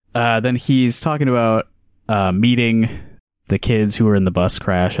Then he's talking about meeting the kids who were in the bus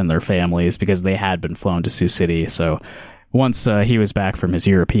crash and their families because they had been flown to Sioux City. So once he was back from his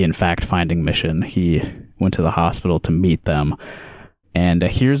European fact-finding mission, he went to the hospital to meet them. And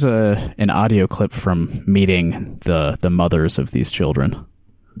here's an audio clip from meeting the mothers of these children.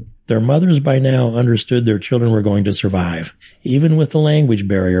 Their mothers by now understood their children were going to survive. Even with the language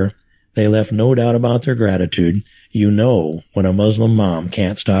barrier, they left no doubt about their gratitude. You know when a Muslim mom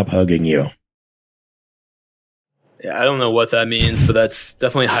can't stop hugging you. Yeah, I don't know what that means, but that's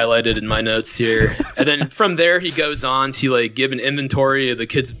definitely highlighted in my notes here. And then from there, he goes on to like give an inventory of the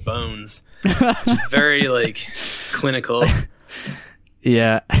kids' bones, which is very like clinical.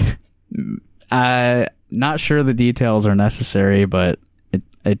 Yeah, not sure the details are necessary, but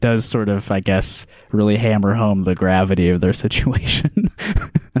it does sort of, I guess, really hammer home the gravity of their situation.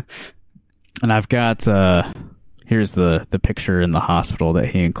 And I've got here's the picture in the hospital that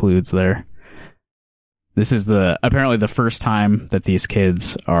he includes there. This is apparently the first time that these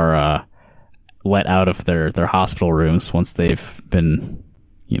kids are let out of their hospital rooms once they've been,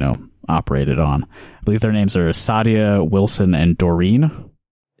 operated on. I believe their names are Sadia, Wilson, and Doreen.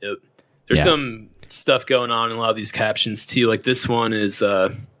 Yep. There's some stuff going on in a lot of these captions too. Like this one is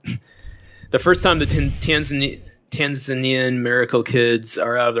the first time the Tanzanian miracle kids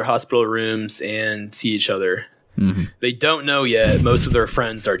are out of their hospital rooms and see each other. Mm-hmm. They don't know yet. Most of their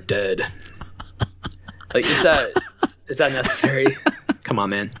friends are dead. Like, is that necessary? Come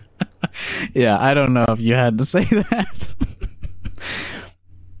on, man. Yeah, I don't know if you had to say that.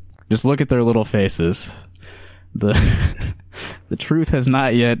 Just look at their little faces. The truth has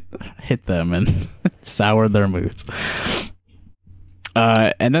not yet hit them and soured their moods.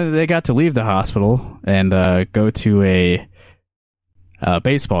 And then they got to leave the hospital and go to a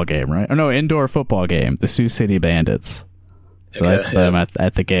baseball game, right? Oh no, indoor football game. The Sioux City Bandits. So that's them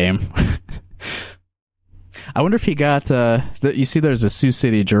at the game. I wonder if he got. You see, there's a Sioux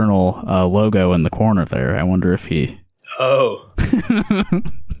City Journal logo in the corner there. I wonder if he. Oh.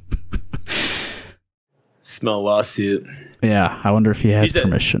 Smell lawsuit. Yeah, I wonder if he has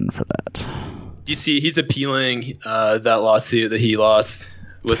permission for that. Do you see? He's appealing that lawsuit that he lost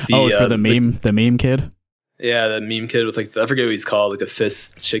with the. For the meme kid. Yeah, the meme kid with I forget what he's called, like the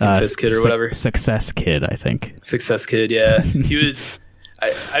shaking fist kid or whatever. Success Kid, I think. Success Kid, yeah. He was.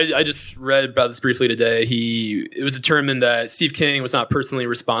 I just read about this briefly today. It was determined that Steve King was not personally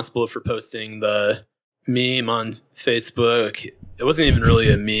responsible for posting the meme on Facebook. It wasn't even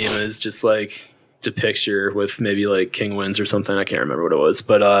really a meme. It was just like a picture with maybe like King wins or something. I can't remember what it was,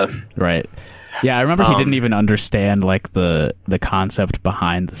 but right. Yeah, I remember he didn't even understand like the concept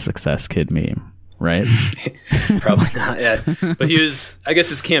behind the Success Kid meme. Right? Probably not, yeah. But I guess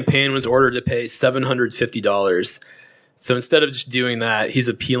his campaign was ordered to pay $750. So instead of just doing that, he's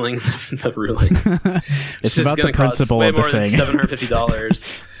appealing the ruling. It's about the principle of the thing.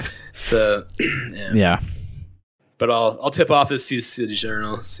 $750. So, yeah. But I'll tip off this Sioux City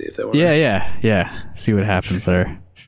Journal, see if they want. Yeah. See what happens there.